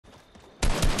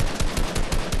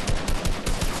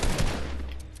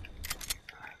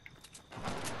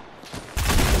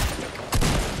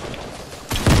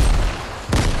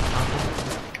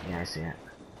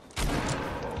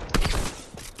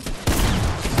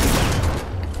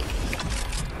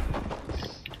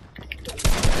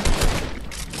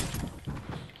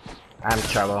I'm in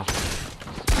trouble.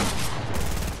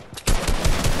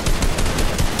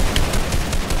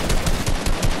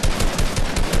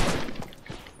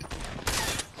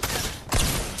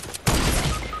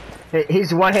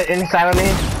 He's one hit inside of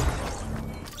me.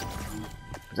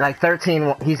 Like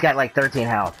 13, he's got like 13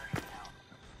 health.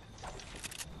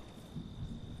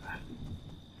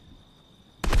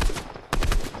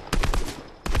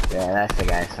 Yeah, that's the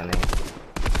guy, Sonny.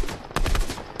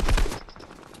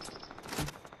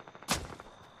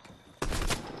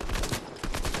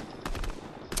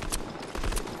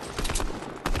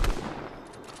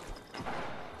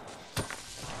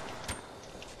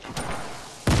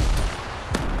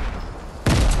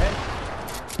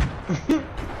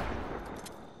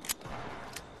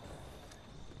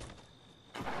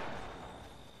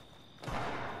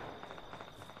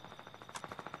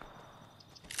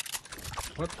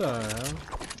 What the hell?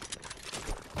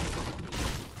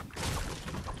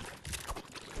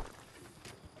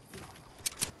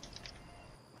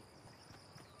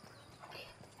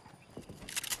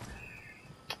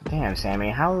 Damn, Sammy,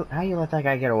 how you let that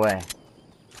guy get away?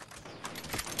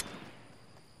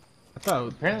 I thought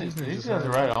apparently these guys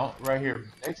are right here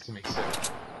next to me. So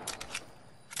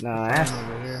No,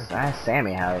 ask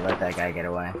Sammy how he let that guy get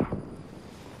away.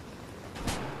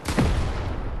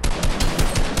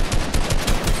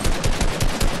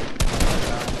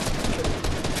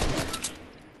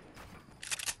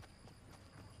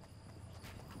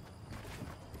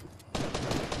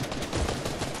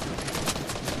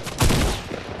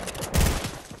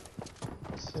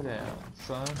 sit down,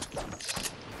 son.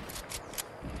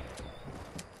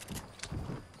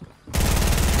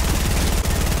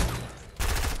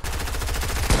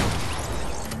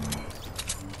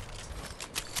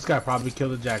 This guy probably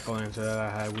killed a jack-o'-lantern that I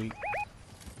had weak.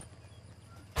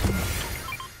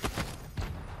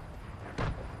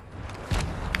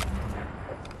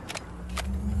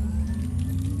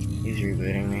 He's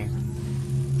rebooting me.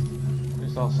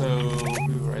 There's also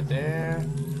people right there.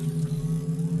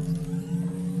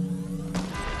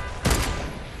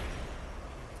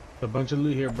 A bunch of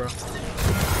loot here, bro.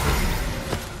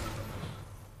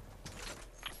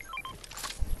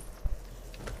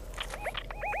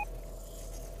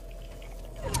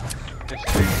 There's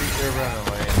three people running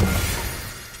away.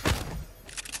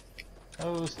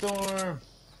 Oh, storm!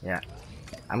 Yeah.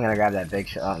 I'm gonna grab that big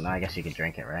shot. Oh, no, I guess you can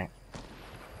drink it, right?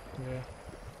 Yeah.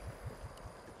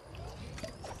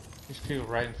 There's people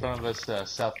right in front of us,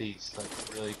 southeast, like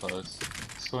really close.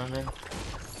 Swimming.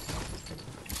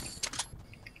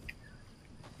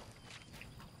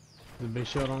 The big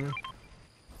shot on me.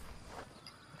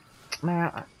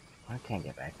 Man, I can't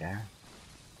get back there.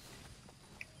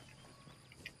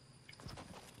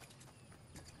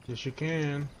 Yes, you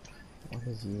can. What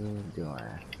is you doing?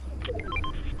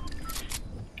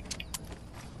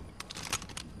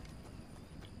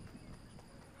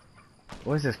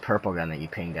 What is this purple gun that you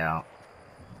pinged out?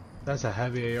 That's a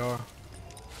heavy AR.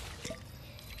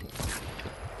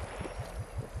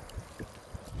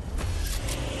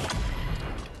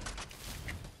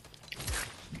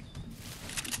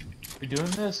 We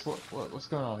doing this? What's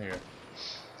going on here?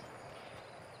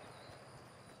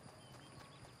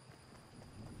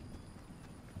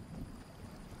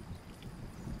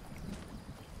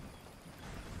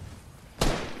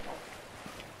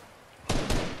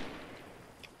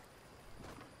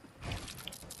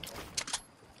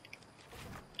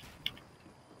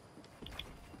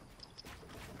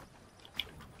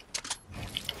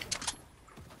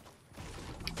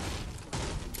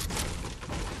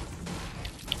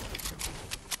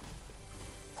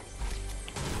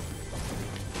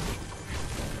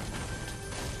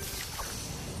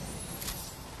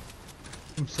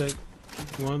 I'm sick.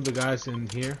 One of the guys in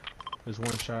here is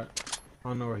one shot. I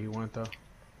don't know where he went though.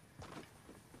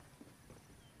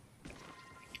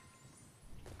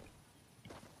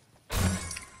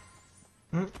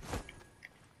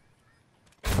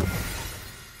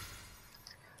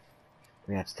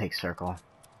 We have to take circle.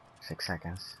 6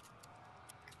 seconds.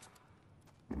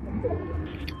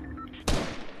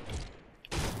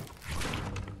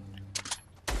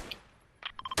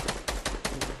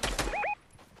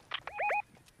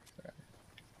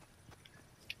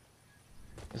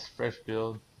 This fresh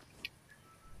build.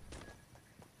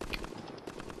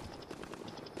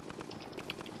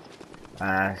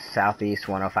 Southeast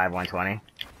 105, 120.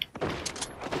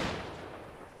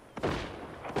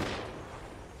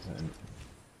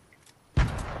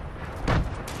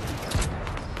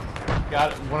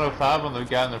 Got it, 105 on the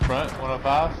guy in the front.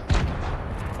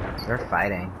 105. They're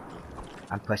fighting.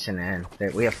 I'm pushing in.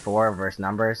 We have 4 versus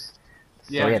numbers.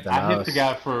 So Yeah, we have the I hit most. the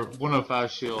guy for 105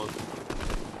 shield.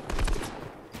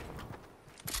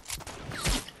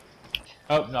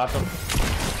 Oh, knocked him.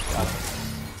 Got him.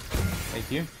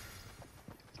 Thank you.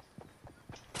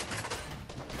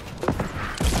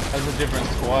 That's a different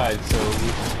squad, so we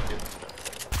can make it.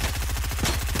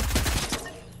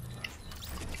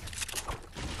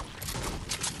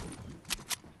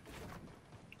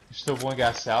 There's still one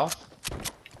guy south.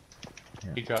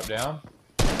 Yeah. He dropped down.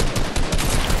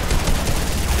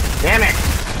 Damn it!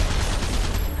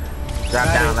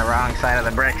 Dropped down on the wrong side of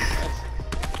the bricks.